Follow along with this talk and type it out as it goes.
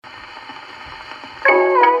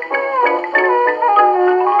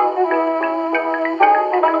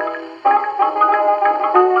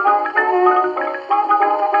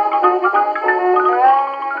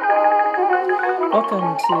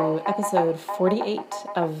episode 48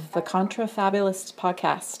 of the Contrafabulists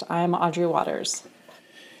podcast. I'm Audrey Waters.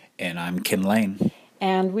 And I'm Ken Lane.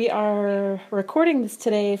 And we are recording this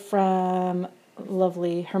today from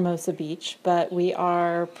lovely Hermosa Beach, but we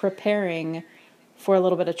are preparing for a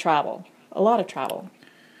little bit of travel, a lot of travel.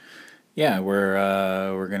 Yeah,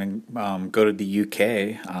 we're gonna go to the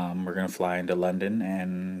UK. We're gonna fly into London,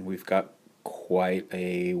 and we've got quite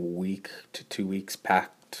a week to 2 weeks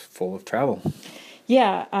packed full of travel.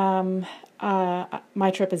 Yeah,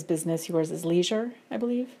 my trip is business. Yours is leisure, I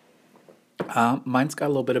believe. Mine's got a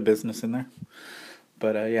little bit of business in there,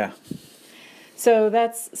 but yeah. So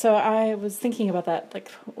I was thinking about that. Like,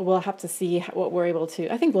 we'll have to see what we're able to.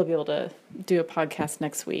 I think we'll be able to do a podcast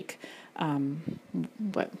next week.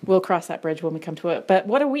 But we'll cross that bridge when we come to it. But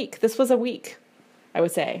what a week! This was a week, I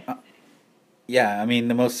would say. Yeah, I mean,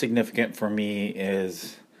 the most significant for me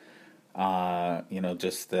is,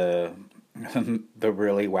 just the the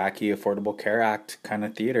really wacky Affordable Care Act kind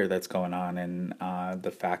of theater that's going on, and the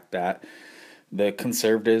fact that the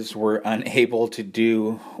conservatives were unable to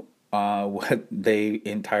do what they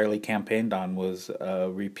entirely campaigned on was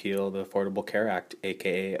repeal the Affordable Care Act,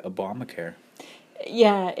 aka Obamacare.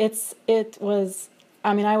 Yeah, it was.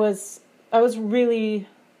 I mean, I was really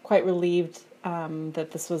quite relieved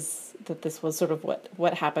that this was sort of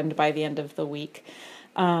what happened by the end of the week.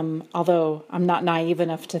 Although I'm not naive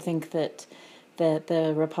enough to think that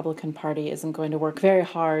the Republican Party isn't going to work very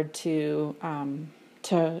hard to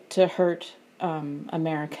hurt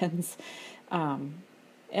Americans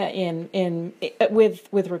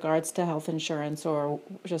with regards to health insurance or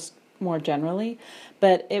just more generally.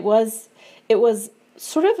 But it was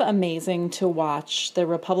sort of amazing to watch the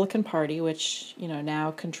Republican Party, which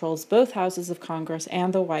now controls both houses of Congress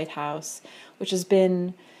and the White House, which has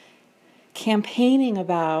been campaigning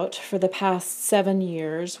about for the past 7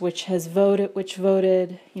 years, which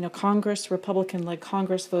voted, Congress, Republican-led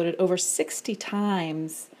Congress voted over 60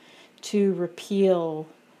 times to repeal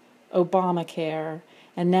Obamacare,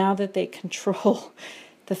 and now that they control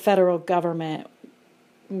the federal government,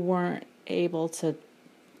 weren't able to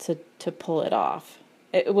pull it off.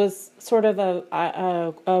 It was sort of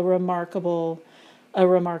a remarkable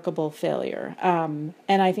failure, and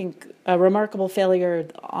I think a remarkable failure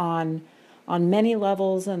on many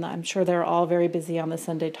levels. And I'm sure they're all very busy on the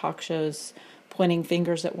Sunday talk shows, pointing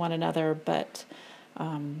fingers at one another. But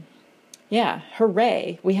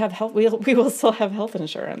hooray! We have health. We will still have health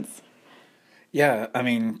insurance. Yeah, I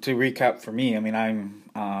mean, to recap for me, I mean,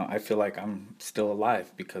 I feel like I'm still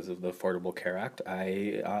alive because of the Affordable Care Act.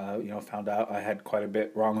 I, found out I had quite a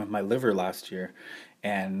bit wrong with my liver last year,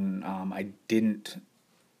 and I didn't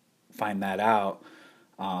find that out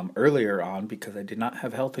earlier on because I did not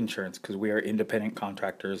have health insurance because we are independent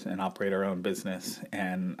contractors and operate our own business.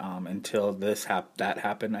 And until that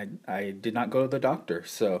happened, I did not go to the doctor.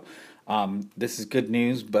 So this is good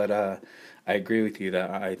news, but I agree with you that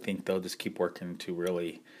I think they'll just keep working to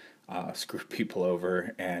really screw people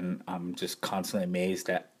over. And I'm just constantly amazed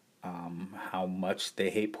at how much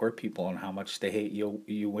they hate poor people and how much they hate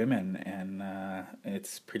you women. And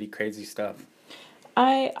it's pretty crazy stuff.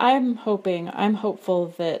 I'm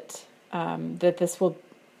hopeful that that this will,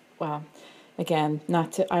 well, again,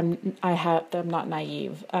 I'm not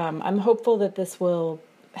naive. I'm hopeful that this will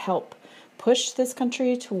help push this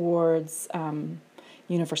country towards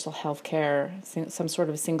universal health care, some sort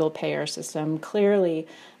of single payer system. Clearly,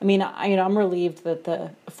 I mean, I'm relieved that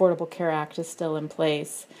the Affordable Care Act is still in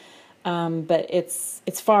place, but it's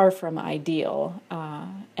far from ideal,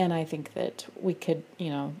 and I think that we could,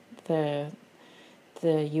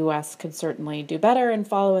 the U.S. could certainly do better and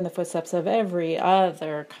follow in the footsteps of every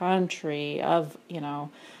other country, of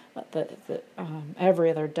every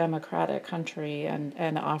other democratic country,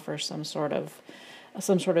 and offer some sort of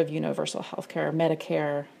universal health care,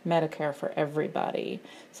 Medicare for everybody,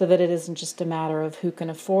 so that it isn't just a matter of who can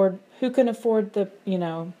afford the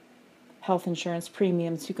health insurance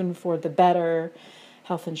premiums, who can afford the better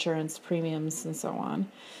health insurance premiums, and so on.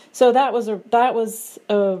 So that was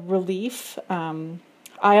a relief.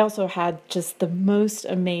 I also had just the most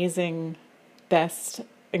amazing, best,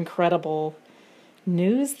 incredible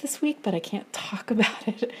news this week, but I can't talk about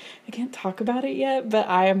it. I can't talk about it yet, but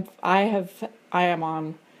I am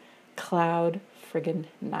on cloud friggin'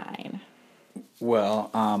 9.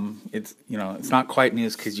 Well, it's not quite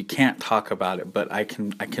news because you can't talk about it, but I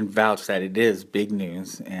can vouch that it is big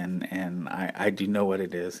news, and I do know what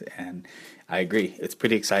it is, and I agree. It's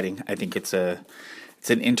pretty exciting. I think it's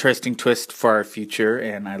an interesting twist for our future,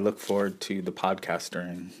 and I look forward to the podcast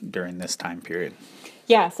during this time period.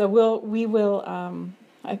 Yeah, so we will.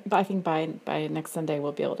 I think by next Sunday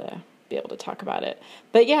we'll be able to be able to talk about it.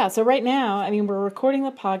 But yeah, so right now, I mean, we're recording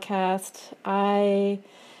the podcast.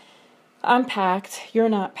 I'm packed. You're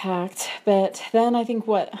not packed. But then I think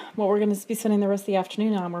what we're going to be spending the rest of the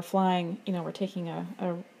afternoon on, we're flying, we're taking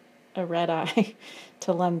a red eye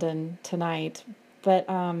to London tonight. But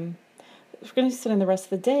we're going to be spending the rest of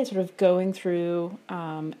the day sort of going through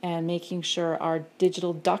and making sure our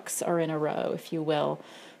digital ducks are in a row, if you will,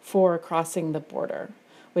 for crossing the border,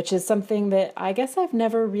 which is something that I guess I've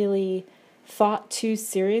never really thought too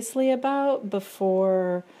seriously about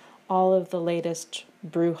before all of the latest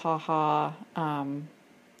brouhaha,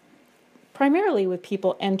 primarily with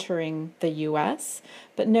people entering the U.S.,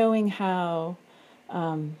 but knowing how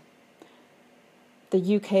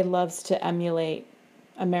the UK loves to emulate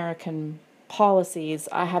American policies,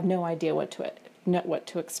 I have no idea what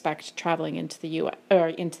to expect traveling into the U.S. or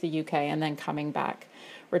into the UK and then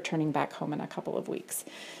returning back home in a couple of weeks.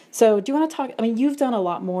 So do you want to talk, I mean, you've done a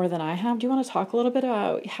lot more than I have. Do you want to talk a little bit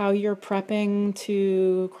about how you're prepping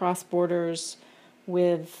to cross borders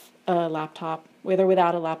with a laptop, whether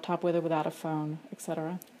without a laptop, whether without a phone,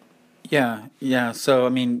 etc.? Yeah. So I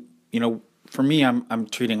mean, for me, I'm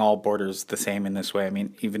treating all borders the same in this way. I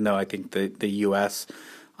mean, even though I think the U.S.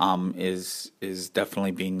 Is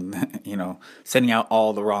definitely being sending out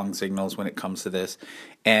all the wrong signals when it comes to this.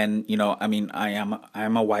 And I mean, I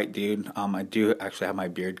am a white dude. I do actually have my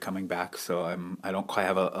beard coming back, so I don't quite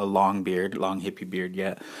have a long beard, long hippie beard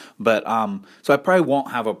yet. But so I probably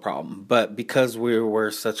won't have a problem. But because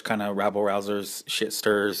we're such kind of rabble rousers, shit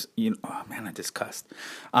stirrers, oh man, I just cussed.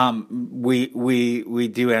 We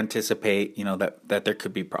do anticipate that there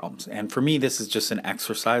could be problems. And for me, this is just an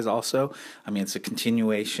exercise. Also, I mean, it's a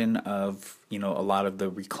continuation of a lot of the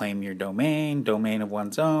reclaim your domain of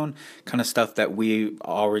one's own kind of stuff that we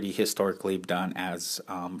already historically have done as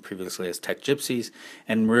previously as tech gypsies,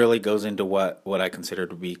 and really goes into what I consider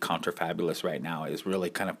to be contrafabulists right now, is really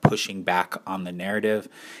kind of pushing back on the narrative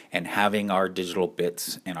and having our digital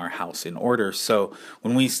bits and our house in order. So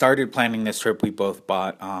when we started planning this trip, we both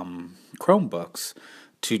bought Chromebooks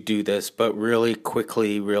to do this, but really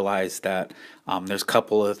quickly realized that there's a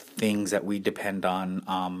couple of things that we depend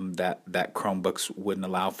on that Chromebooks wouldn't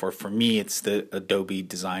allow for. For me, it's the Adobe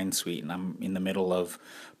Design Suite, and I'm in the middle of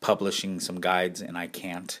publishing some guides, and I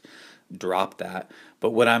can't drop that.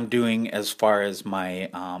 But what I'm doing as far as my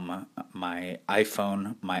my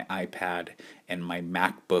iPhone, my iPad, and my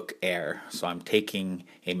MacBook Air, so I'm taking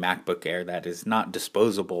a MacBook Air that is not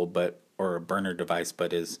disposable, or a burner device,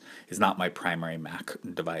 but is not my primary Mac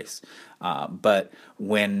device. But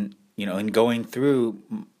when in going through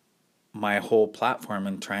my whole platform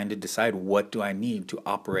and trying to decide what do I need to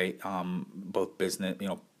operate both business,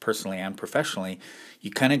 personally and professionally, you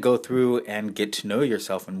kind of go through and get to know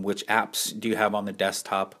yourself and which apps do you have on the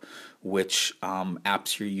desktop, which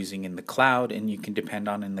apps you're using in the cloud, and you can depend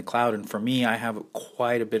on in the cloud. And for me, I have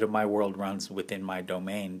quite a bit of my world runs within my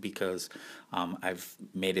domain because I've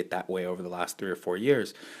made it that way over the last 3 or 4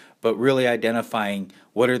 years. But really identifying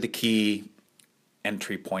what are the key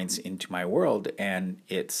entry points into my world, and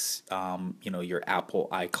it's your Apple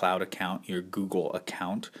iCloud account, your Google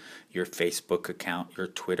account, your Facebook account, your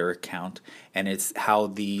Twitter account, and it's how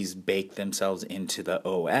these bake themselves into the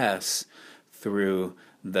OS through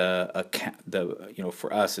the account.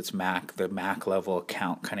 For us it's Mac, the Mac level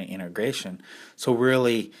account kind of integration. So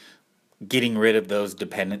really getting rid of those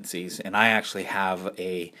dependencies. And I actually have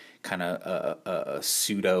a kind of a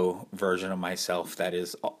pseudo version of myself that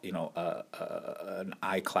is, an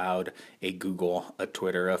iCloud, a Google, a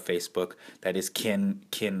Twitter, a Facebook that is kin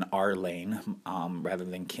our lane rather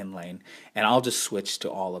than kin lane. And I'll just switch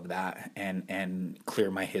to all of that and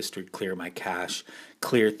clear my history, clear my cache,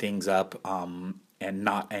 clear things up.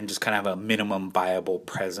 And just kind of have a minimum viable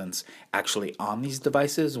presence actually on these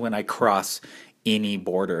devices when I cross any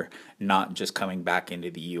border, not just coming back into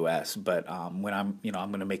the U.S. But when I'm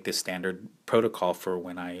going to make this standard protocol for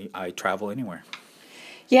when I travel anywhere.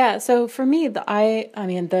 Yeah. So for me, the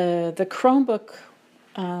Chromebook.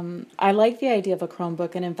 I like the idea of a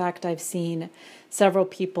Chromebook, and in fact, I've seen several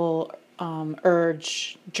people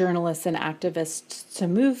urge journalists and activists to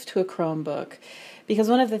move to a Chromebook, because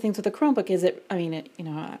one of the things with a Chromebook is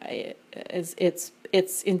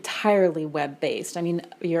it's entirely web-based. I mean,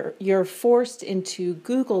 you're forced into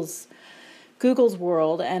Google's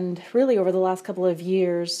world, and really over the last couple of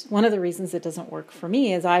years, one of the reasons it doesn't work for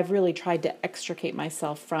me is I've really tried to extricate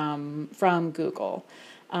myself from Google,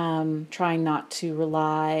 trying not to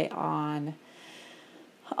rely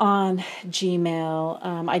on Gmail.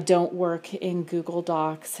 I don't work in Google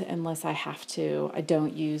Docs unless I have to. I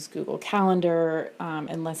don't use Google Calendar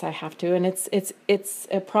unless I have to. And it's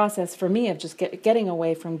a process for me of just getting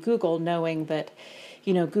away from Google, knowing that,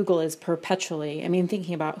 Google is perpetually. I mean,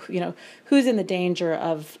 thinking about who's in the danger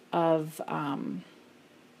of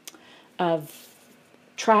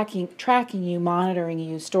tracking you, monitoring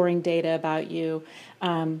you, storing data about you.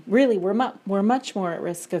 Really, we're much more at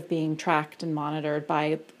risk of being tracked and monitored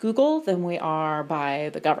by Google than we are by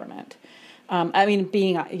the government. I mean,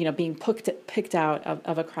 being picked out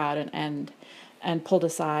of a crowd and pulled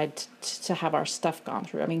aside to have our stuff gone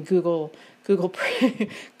through. I mean, Google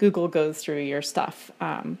Google goes through your stuff.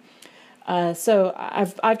 So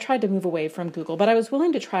I've tried to move away from Google, but I was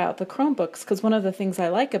willing to try out the Chromebooks because one of the things I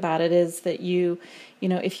like about it is that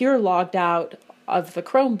if you're logged out of the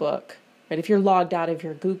Chromebook, right? If you're logged out of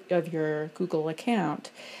your Google account,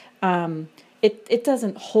 it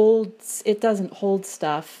doesn't hold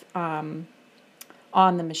stuff on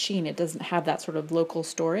the machine. It doesn't have that sort of local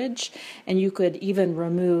storage, and you could even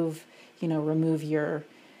remove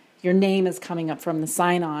your name is coming up from the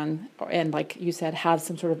sign-on, and like you said, have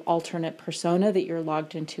some sort of alternate persona that you're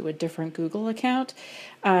logged into a different Google account,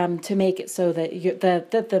 to make it so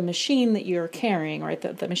that that the machine that you're carrying, right,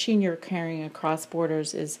 the machine you're carrying across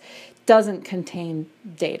borders doesn't contain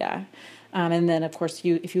data. And then, of course,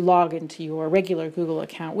 if you log into your regular Google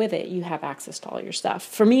account with it, you have access to all your stuff.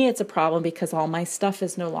 For me, it's a problem because all my stuff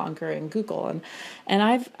is no longer in Google, and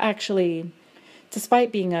I've actually,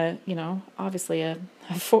 despite being obviously a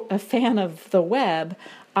fan of the web,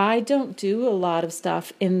 I don't do a lot of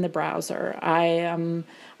stuff in the browser.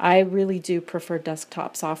 I really do prefer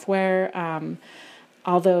desktop software.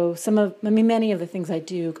 Although many of the things I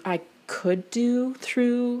do, I could do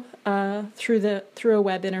through a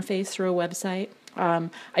web interface, through a website.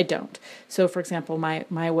 I don't. So, for example, my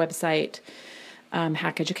website,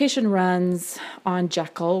 Hack Education, runs on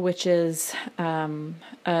Jekyll, which is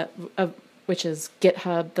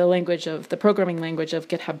GitHub, the programming language of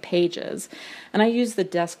GitHub Pages. And I use the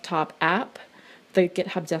GitHub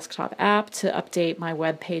desktop app to update my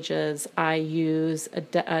web pages. I use a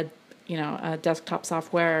desktop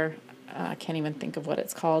software, I can't even think of what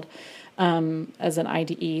it's called, as an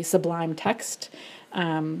IDE, Sublime Text.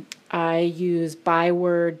 I use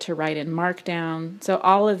Byword to write in Markdown. So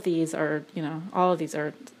all of these are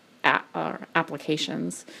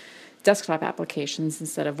applications, desktop applications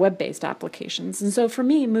instead of web-based applications. And so for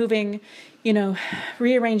me, rearranging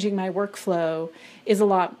my workflow is a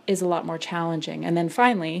lot more challenging. And then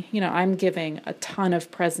finally, I'm giving a ton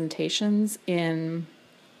of presentations in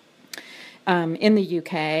the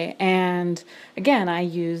UK, and again,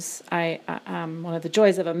 one of the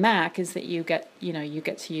joys of a Mac is that you get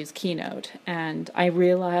to use Keynote, and I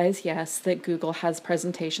realize, yes, that Google has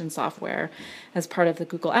presentation software as part of the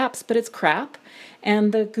Google apps, but it's crap,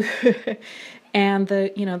 and the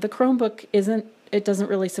Chromebook doesn't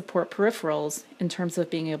really support peripherals in terms of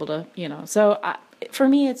being able to, so for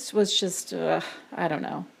me it was just I don't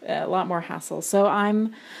know, a lot more hassle. So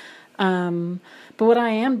but what I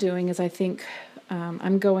am doing is I think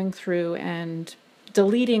I'm going through and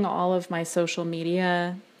deleting all of my social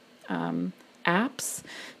media apps,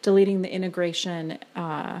 deleting the integration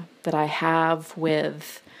that I have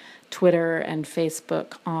with Twitter and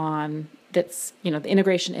Facebook the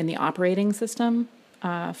integration in the operating system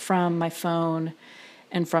from my phone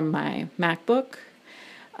and from my MacBook.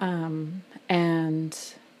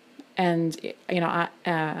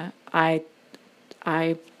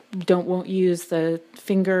 I won't use the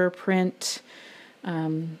fingerprint,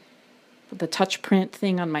 the touch print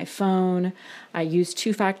thing on my phone. I use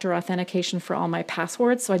two-factor authentication for all my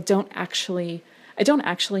passwords, so I don't actually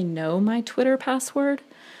know my Twitter password.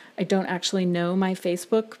 I don't actually know my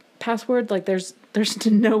Facebook password. Like there's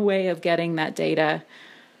no way of getting that data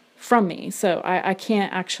from me, so I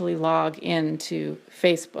can't actually log into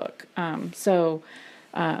Facebook. So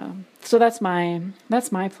that's my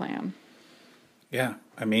plan. Yeah,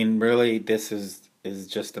 I mean, really, this is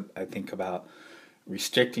just I think about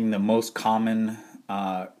restricting the most common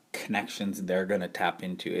connections they're going to tap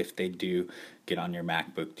into if they do get on your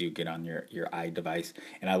MacBook, do get on your iDevice.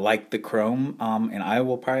 And I like the Chrome, and I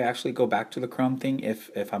will probably actually go back to the Chrome thing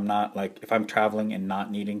if I'm not if I'm traveling and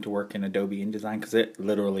not needing to work in Adobe InDesign, because it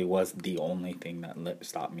literally was the only thing that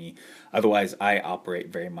stopped me. Otherwise, I operate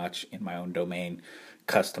very much in my own domain,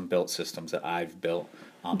 custom built systems that I've built.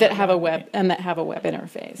 That have a web and that have a web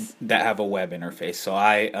interface. that have a web interface. So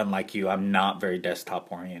I, unlike you, I'm not very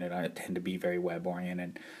desktop oriented. I tend to be very web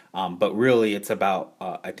oriented. But really, it's about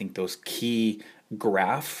I think those key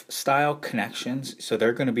graph style connections. So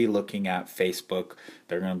they're going to be looking at Facebook.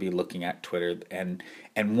 They're going to be looking at Twitter, and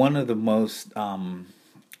one of the most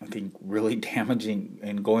I think really damaging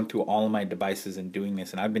and going through all of my devices and doing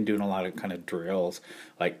this, and I've been doing a lot of kind of drills,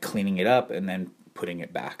 like cleaning it up and then putting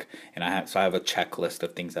it back. And I have a checklist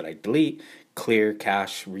of things that I delete, clear,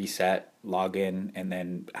 cache, reset, log in, and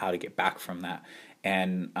then how to get back from that.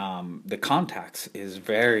 And the contacts is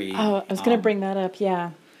very Oh, I was going to bring that up. Yeah.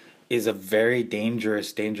 is a very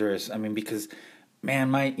dangerous. I mean, because man,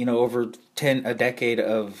 my over a decade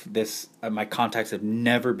of this, my contacts have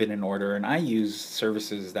never been in order, and I use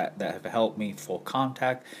services that have helped me full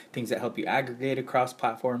contact, things that help you aggregate across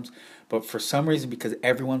platforms. But for some reason, because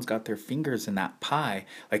everyone's got their fingers in that pie,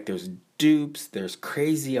 like there's dupes, there's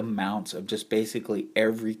crazy amounts of just basically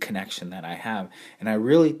every connection that I have. And I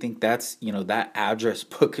really think that's, that address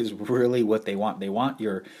book is really what they want. They want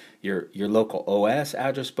your local OS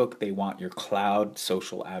address book, they want your cloud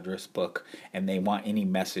social address book, and they want any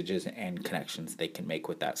messages and connections they can make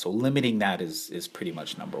with that. So limiting that is pretty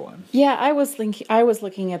much number one. Yeah, I was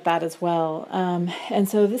looking at that as well. And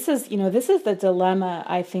so this is the dilemma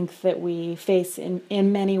I think that we face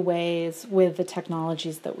in many ways with the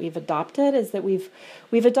technologies that we've adopted, is that we've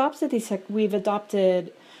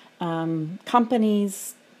adopted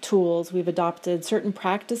companies, tools, we've adopted certain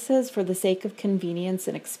practices for the sake of convenience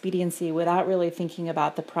and expediency without really thinking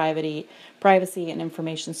about the privacy and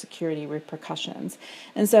information security repercussions.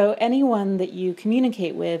 And so anyone that you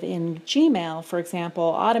communicate with in Gmail, for example,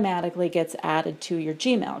 automatically gets added to your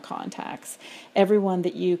Gmail contacts. Everyone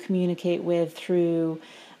that you communicate with through,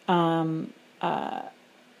 and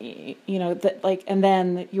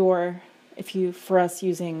then for us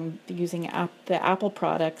using the Apple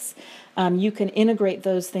products, you can integrate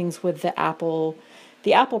those things with the Apple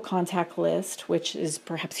contact list, which is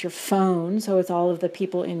perhaps your phone. So it's all of the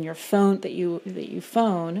people in your phone that you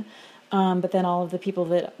phone, but then all of the people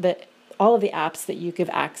that all of the apps that you give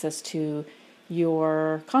access to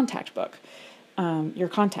your contact book, your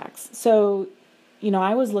contacts. So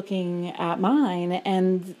I was looking at mine,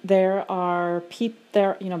 and there are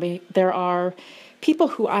people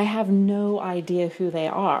who I have no idea who they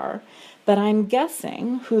are, but I'm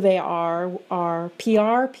guessing who they are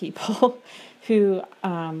PR people who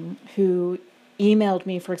emailed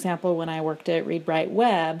me, for example, when I worked at Read Write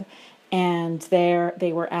Web, and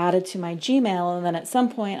they were added to my Gmail, and then at some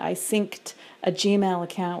point I synced a Gmail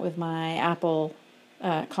account with my Apple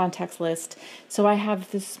contacts list. So I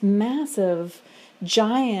have this massive,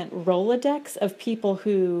 giant Rolodex of people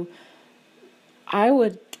who I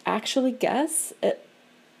would actually guess,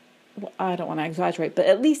 I don't want to exaggerate, but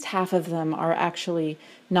at least half of them are actually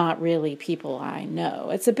not really people I know.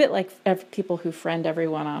 It's a bit like people who friend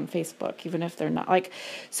everyone on Facebook, even if they're not.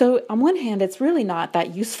 So on one hand, it's really not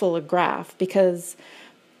that useful a graph, because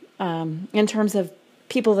in terms of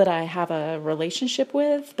people that I have a relationship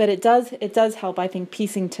with, but it does help, I think,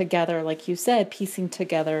 piecing together, like you said,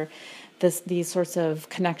 these sorts of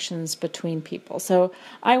connections between people. So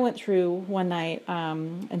I went through one night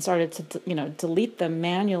and started to delete them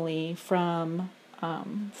manually from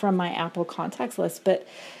my Apple contacts list. But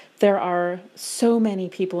there are so many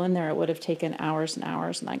people in there; it would have taken hours and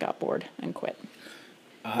hours, and I got bored and quit.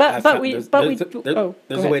 There's a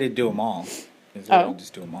way to do them all.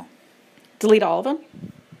 Just do them all. Delete all of them?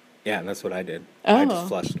 Yeah, that's what I did.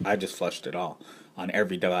 Oh. I just flushed it all on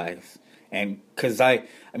every device. And because the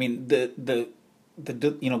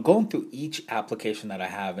going through each application that I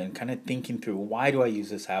have and kind of thinking through, why do I use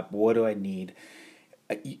this app? What do I need?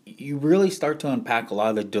 You really start to unpack a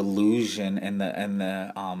lot of the delusion and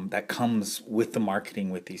the that comes with the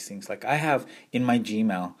marketing with these things. Like I have in my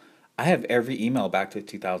Gmail, I have every email back to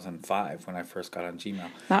 2005 when I first got on Gmail.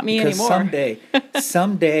 Not me because anymore.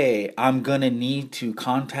 someday I'm gonna need to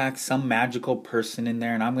contact some magical person in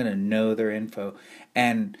there, and I'm gonna know their info.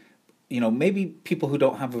 And maybe people who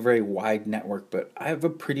don't have a very wide network, but I have a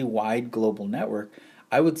pretty wide global network.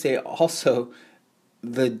 I would say also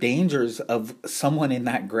the dangers of someone in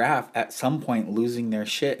that graph at some point losing their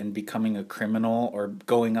shit and becoming a criminal or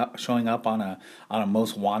showing up on a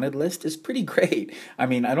most wanted list is pretty great. I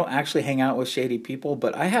mean, I don't actually hang out with shady people,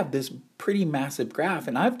 but I have this pretty massive graph,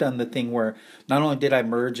 and I've done the thing where not only did I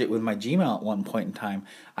merge it with my Gmail at one point in time,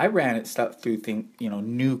 I ran it stuff through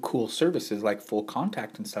new cool services like Full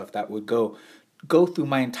Contact and stuff that would go go through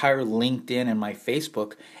my entire LinkedIn and my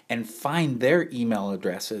Facebook and find their email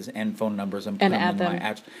addresses and phone numbers and put And them add in my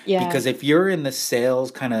them. apps. Yeah. Because if you're in the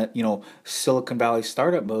sales kind of, Silicon Valley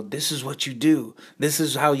startup mode, this is what you do. This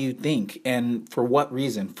is how you think. And for what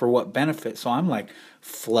reason? For what benefit? So I'm like,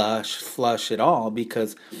 flush it all,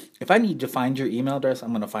 because if I need to find your email address, I'm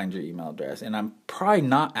going to find your email address. And I'm probably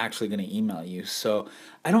not actually going to email you. So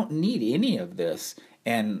I don't need any of this.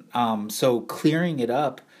 And so clearing it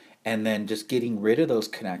up and then just getting rid of those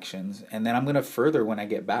connections. And then I'm going to further, when I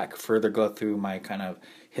get back, further go through my kind of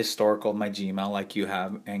historical, my Gmail like you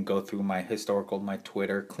have, and go through my historical, my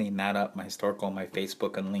Twitter, clean that up, my historical, my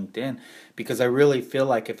Facebook and LinkedIn, because I really feel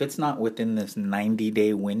like if it's not within this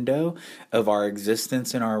 90-day window of our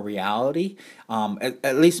existence and our reality,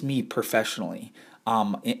 at least me professionally,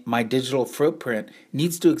 my digital footprint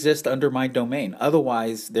needs to exist under my domain.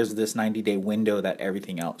 Otherwise, there's this 90-day window that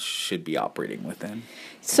everything else should be operating within.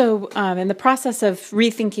 So, in the process of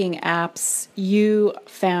rethinking apps, you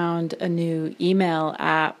found a new email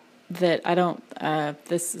app that I don't.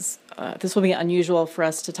 This will be unusual for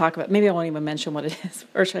us to talk about. Maybe I won't even mention what it is,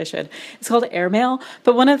 or I should. It's called Airmail.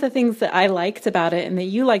 But one of the things that I liked about it, and that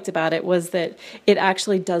you liked about it, was that it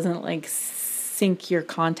actually doesn't like sync your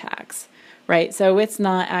contacts, right? So it's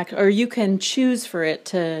not, or you can choose for it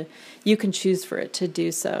to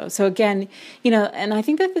do so. So again, and I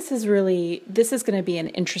think that this is going to be an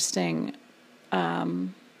interesting,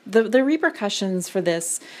 the repercussions for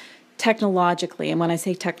this technologically. And when I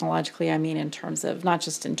say technologically, I mean in terms of, not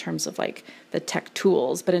just in terms of like the tech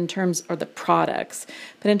tools, but in terms, or the products,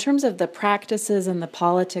 but in terms of the practices and the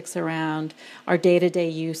politics around our day-to-day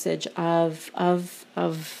usage of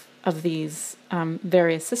these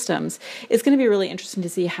various systems. It's going to be really interesting to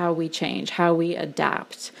see how we change, how we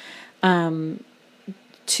adapt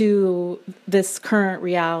to this current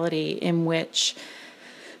reality in which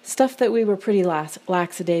stuff that we were pretty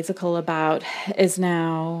lackadaisical about is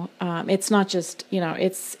now, it's not just,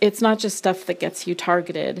 it's not just stuff that gets you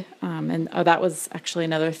targeted. And that was actually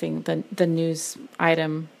another thing, the news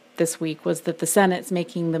item this week was that the Senate's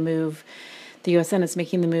making the move, the U.S. Senate's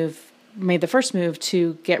making the move, made the first move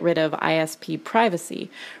to get rid of ISP privacy,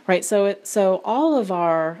 right? So all of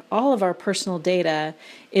our personal data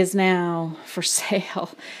is now for sale,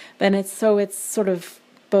 and it's sort of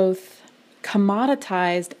both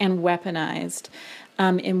commoditized and weaponized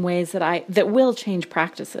in ways that will change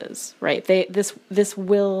practices, right? This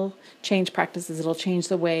will change practices. It'll change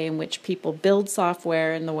the way in which people build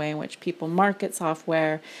software and the way in which people market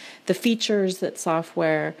software, the features that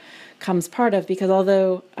software comes part of, because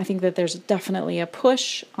although I think that there's definitely a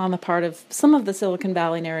push on the part of some of the Silicon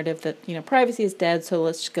Valley narrative that, privacy is dead, so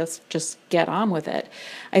let's just get on with it,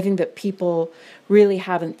 I think that people really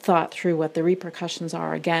haven't thought through what the repercussions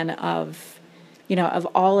are, again, of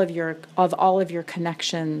all of your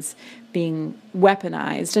connections being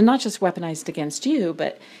weaponized, and not just weaponized against you,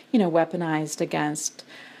 but weaponized against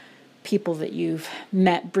people that you've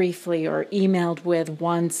met briefly or emailed with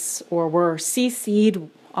once, or were CC'd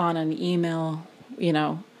on an email,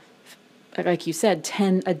 like you said,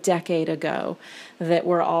 a decade ago, that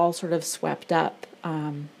we're all sort of swept up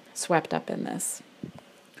in this.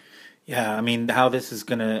 Yeah, I mean, how this is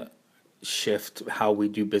going to shift how we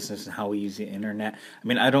do business and how we use the internet. I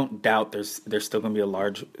mean, I don't doubt there's still going to be a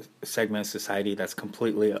large segment of society that's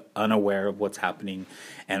completely unaware of what's happening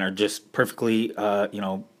and are just perfectly,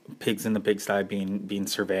 pigs in the pigsty being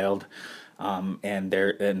surveilled. And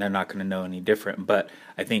they're not going to know any different. But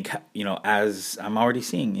I think, as I'm already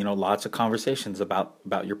seeing, lots of conversations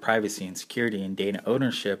about your privacy and security and data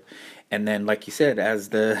ownership. And then, like you said, as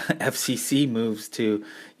the FCC moves to,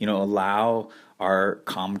 allow our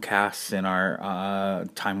Comcasts and our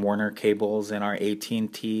Time Warner cables and our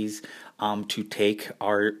AT&Ts to take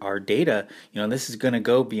our data, this is going to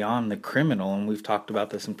go beyond the criminal, and we've talked about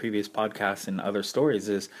this in previous podcasts and other stories.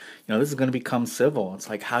 Is this is going to become civil? It's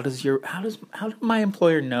like, how did my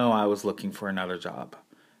employer know I was looking for another job?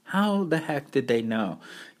 How the heck did they know?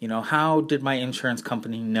 How did my insurance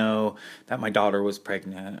company know that my daughter was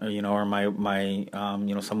pregnant, or my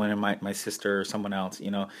someone in my sister or someone else,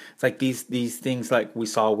 it's like these things like we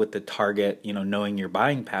saw with the Target, knowing your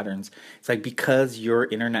buying patterns. It's like, because your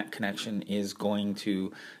internet connection is going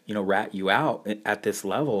to, rat you out at this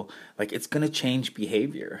level, like it's going to change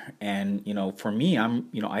behavior. And, for me,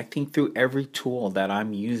 I think through every tool that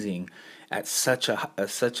I'm using at such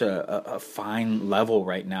a fine level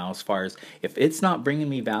right now, as far as if it's not bringing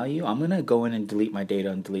me value, I'm going to go in and delete my data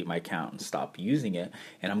and delete my account and stop using it.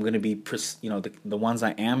 And I'm going to be, the ones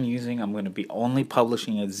I am using, I'm going to be only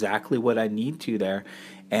publishing exactly what I need to there.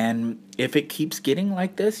 And if it keeps getting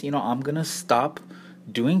like this, I'm going to stop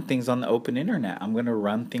doing things on the open internet. I'm going to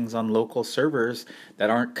run things on local servers that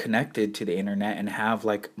aren't connected to the internet and have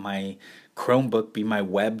like my Chromebook be my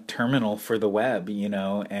web terminal for the web,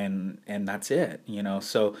 and that's it,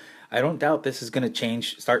 So I don't doubt this is going to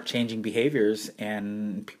start changing behaviors,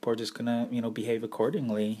 and people are just going to, behave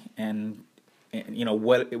accordingly, and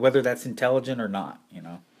whether that's intelligent or not.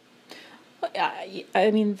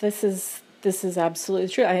 I mean, this is absolutely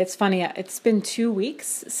true. It's funny. It's been 2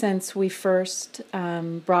 weeks since we first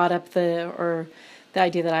brought up the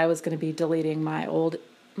idea that I was going to be deleting my old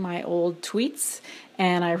tweets,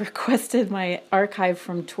 and I requested my archive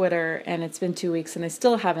from Twitter, and it's been 2 weeks, and they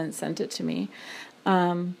still haven't sent it to me.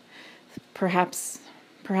 Perhaps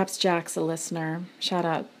Jack's a listener. Shout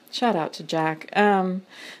out to Jack.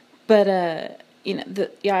 But I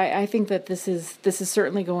think that this is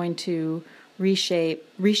certainly going to reshape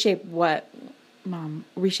what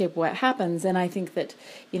happens. And I think that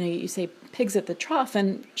you say pigs at the trough,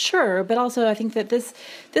 and sure, but also I think that this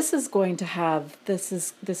is going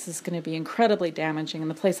to be incredibly damaging. And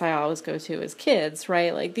the place I always go to is kids,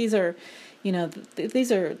 right? Like this is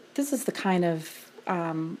the kind of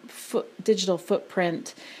digital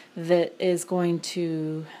footprint that is going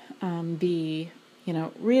to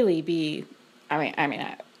really be,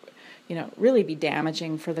 really be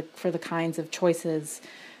damaging for the kinds of choices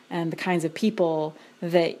and the kinds of people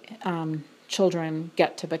that children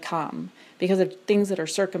get to become because of things that are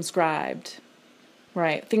circumscribed,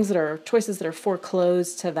 right? Choices that are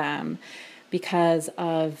foreclosed to them because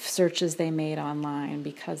of searches they made online,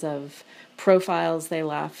 because of profiles they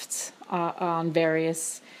left on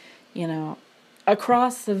various,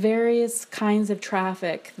 across the various kinds of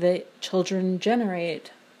traffic that children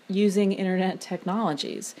generate using internet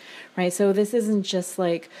technologies, right? So this isn't just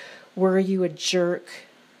like, were you a jerk,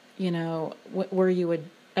 were you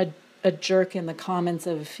a jerk in the comments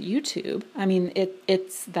of YouTube? I mean,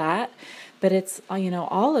 it's that, but it's,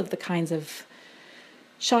 all of the kinds of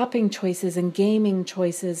shopping choices and gaming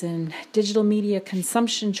choices and digital media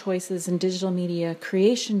consumption choices and digital media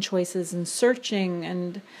creation choices and searching,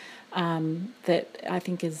 and that I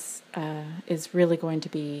think is really going to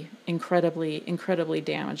be incredibly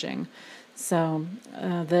damaging. So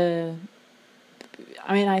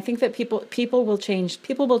I think that people will change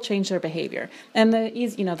their behavior, and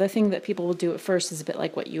the thing that people will do at first is a bit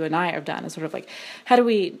like what you and I have done, is sort of like, how do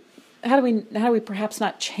we perhaps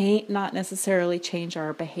not necessarily change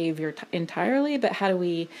our behavior entirely, but how do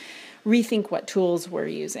we rethink what tools we're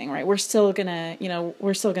using, right? We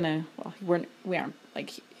aren't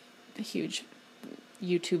like huge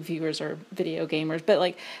YouTube viewers or video gamers, but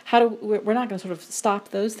like we're not going to sort of stop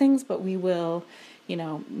those things, but we will,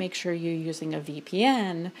 make sure you're using a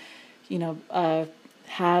VPN,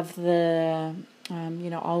 have the,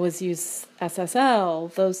 always use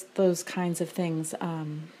SSL, those kinds of things.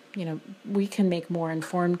 We can make more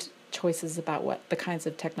informed choices about what the kinds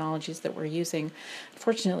of technologies that we're using.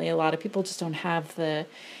 Unfortunately, a lot of people just don't have the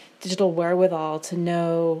digital wherewithal to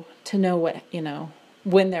know what,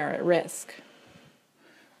 when they're at risk.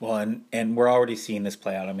 Well, and we're already seeing this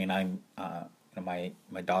play out. I mean, my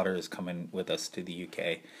daughter is coming with us to the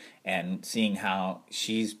UK, and seeing how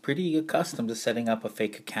she's pretty accustomed to setting up a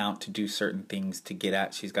fake account to do certain things to get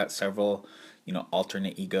at. She's got several,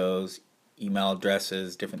 alternate egos, email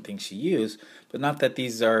addresses, different things she uses, but not that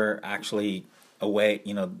these are actually a way,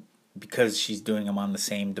 because she's doing them on the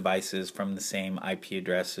same devices from the same IP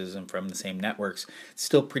addresses and from the same networks. It's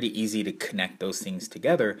still pretty easy to connect those things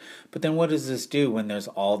together. But then what does this do when there's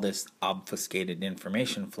all this obfuscated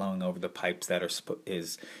information flowing over the pipes that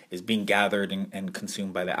is being gathered and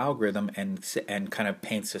consumed by the algorithm, and kind of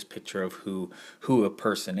paints this picture of who a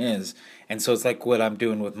person is? And so it's like what I'm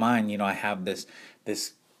doing with mine. I have this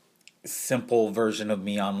simple version of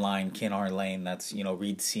me online, Ken R. Lane, that's,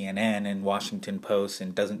 reads CNN and Washington Post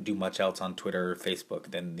and doesn't do much else on Twitter or Facebook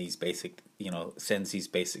than these basic, sends these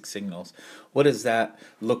basic signals. What does that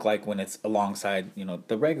look like when it's alongside,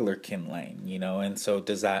 the regular Ken Lane, and so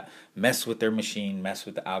does that mess with their machine, mess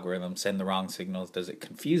with the algorithm, send the wrong signals? Does it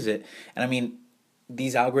confuse it? And I mean,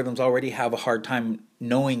 these algorithms already have a hard time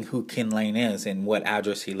knowing who Ken Lane is and what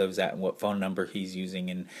address he lives at and what phone number he's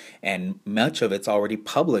using, and much of it's already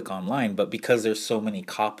public online, but because there's so many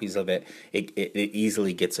copies of it, it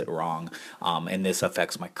easily gets it wrong. And this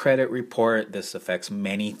affects my credit report. This affects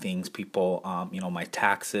many things. People, my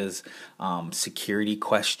taxes, security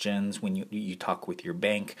questions when you talk with your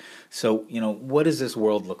bank. So, what does this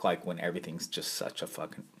world look like when everything's just such a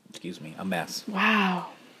a mess? Wow,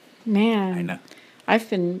 man. I know. I've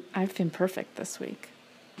been perfect this week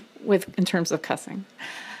in terms of cussing.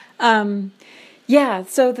 So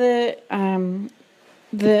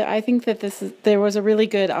I think that there was a really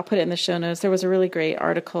good, I'll put it in the show notes, there was a really great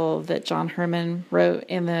article that John Herman wrote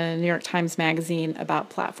in the New York Times Magazine about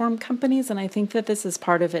platform companies. And I think that this is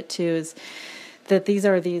part of it too, is that these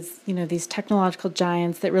are these technological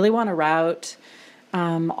giants that really want to route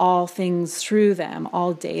all things through them,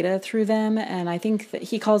 all data through them. And I think that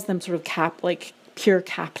he calls them sort of like pure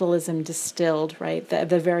capitalism distilled, right?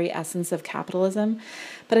 The very essence of capitalism.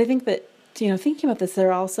 But I think that, thinking about this,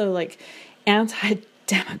 they're also like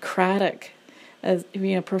anti-democratic, as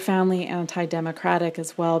profoundly anti-democratic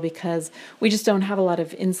as well, because we just don't have a lot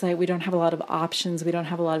of insight, we don't have a lot of options, we don't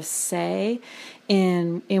have a lot of say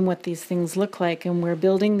in what these things look like, and we're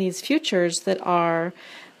building these futures that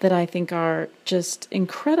I think are just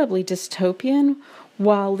incredibly dystopian,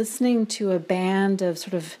 while listening to a band of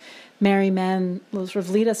sort of merry men sort of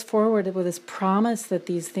lead us forward with this promise that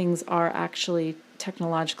these things are actually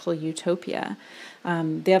technological utopia.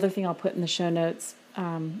 The other thing I'll put in the show notes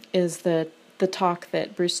is the talk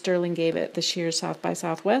that Bruce Sterling gave at this year's South by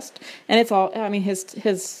Southwest, and it's all, I mean,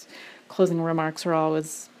 his closing remarks are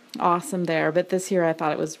always awesome there, but this year I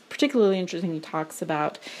thought it was particularly interesting. He talks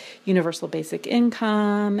about universal basic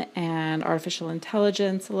income and artificial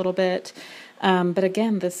intelligence a little bit. But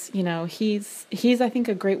again, this, he's I think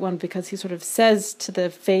a great one, because he sort of says to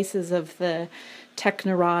the faces of the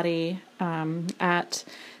technorati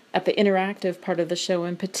at the interactive part of the show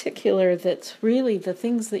in particular, that really the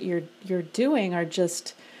things that you're doing are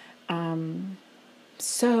just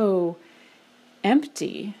so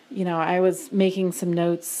empty. I was making some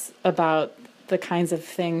notes about the kinds of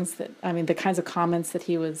things the kinds of comments that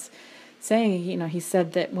he was saying. He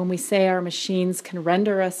said that when we say our machines can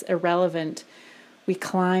render us irrelevant, we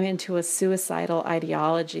climb into a suicidal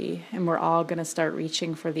ideology, and we're all going to start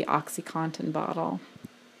reaching for the OxyContin bottle.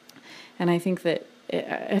 And I think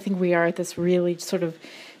we are at this really sort of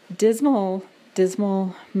dismal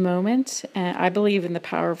moment. And I believe in the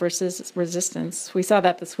power versus resistance. We saw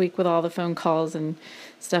that this week with all the phone calls and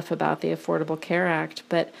stuff about the Affordable Care Act.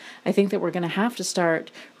 But I think that we're going to have to start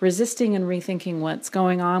resisting and rethinking what's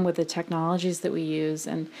going on with the technologies that we use,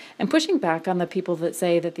 and pushing back on the people that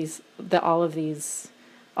say that all of these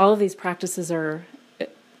practices are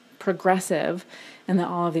progressive, and that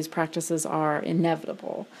all of these practices are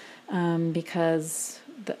inevitable. Because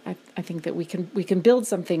I think that we can build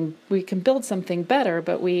something better,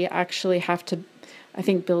 but we actually have to, I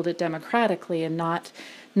think, build it democratically, and not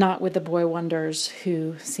with the boy wonders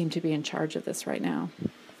who seem to be in charge of this right now.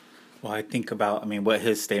 Well, I think about, what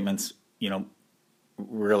his statements,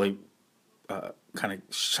 really kind of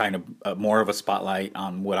shine more of a spotlight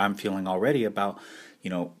on what I'm feeling already about,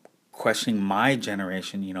 questioning my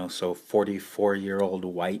generation, so 44-year-old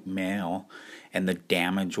white male, and the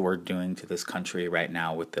damage we're doing to this country right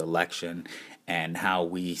now with the election, and how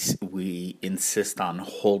we insist on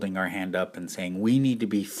holding our hand up and saying we need to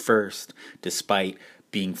be first, despite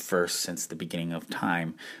being first since the beginning of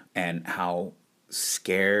time, and how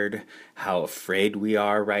scared, how afraid we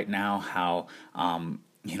are right now, how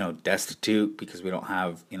destitute because we don't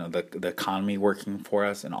have the economy working for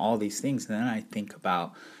us, and all these things. And then I think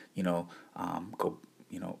about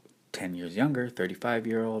 10 years younger,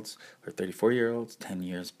 35-year-olds or 34-year-olds, 10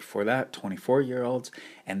 years before that, 24-year-olds,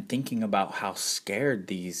 and thinking about how scared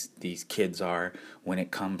these kids are when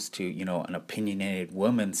it comes to, an opinionated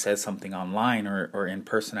woman says something online or in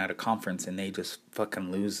person at a conference, and they just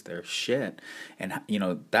fucking lose their shit. And,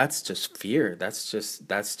 that's just fear. That's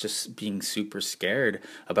just being super scared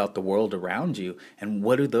about the world around you. And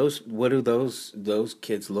what do those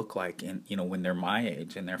kids look like when they're my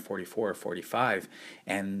age and they're 44 or 45,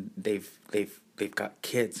 and they've got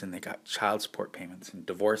kids, and they got child support payments and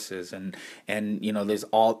divorces, and there's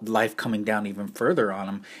all life coming down even further on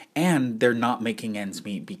them, and they're not making ends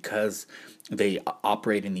meet because they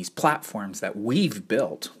operate in these platforms that we've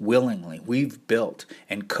built willingly. We've built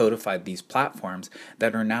and codified these platforms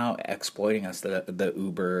that are now exploiting us. The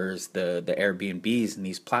Ubers, the Airbnbs, and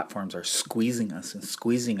these platforms are squeezing us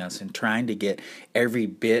and trying to get every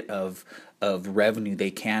bit of revenue they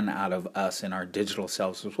can out of us and our digital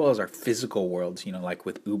selves, as well as our physical worlds, like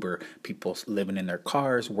with Uber, people living in their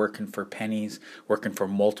cars, working for pennies, working for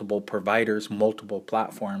multiple providers, multiple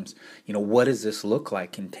platforms. What does this look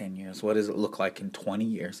like in 10 years? What does it look like in 20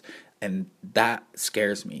 years? And that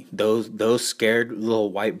scares me. Those scared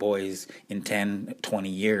little white boys in 10, 20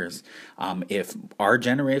 years. If our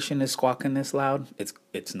generation is squawking this loud,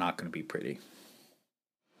 it's not going to be pretty.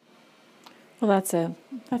 Well, that's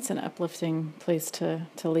an uplifting place to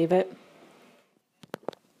leave it.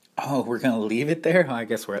 Oh, we're going to leave it there? I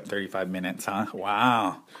guess we're at 35 minutes, huh?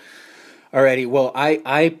 Wow. Alrighty. Well,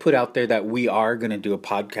 I put out there that we are going to do a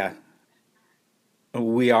podcast.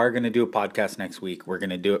 We are going to do a podcast next week. We're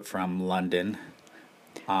going to do it from London.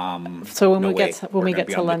 So when No, we get wait, to, when we're we going to get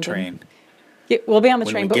be to on the London, train. yeah, we'll be on the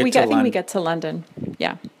When we train. But get to I think we London, get to London.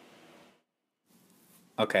 Yeah.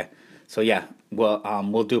 okay. So yeah,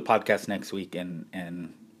 we'll do a podcast next week,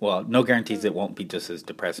 and well, no guarantees it won't be just as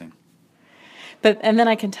depressing. And then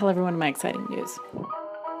I can tell everyone my exciting news.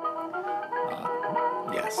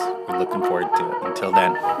 Yes, we're looking forward to it. Until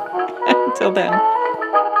then. Until then.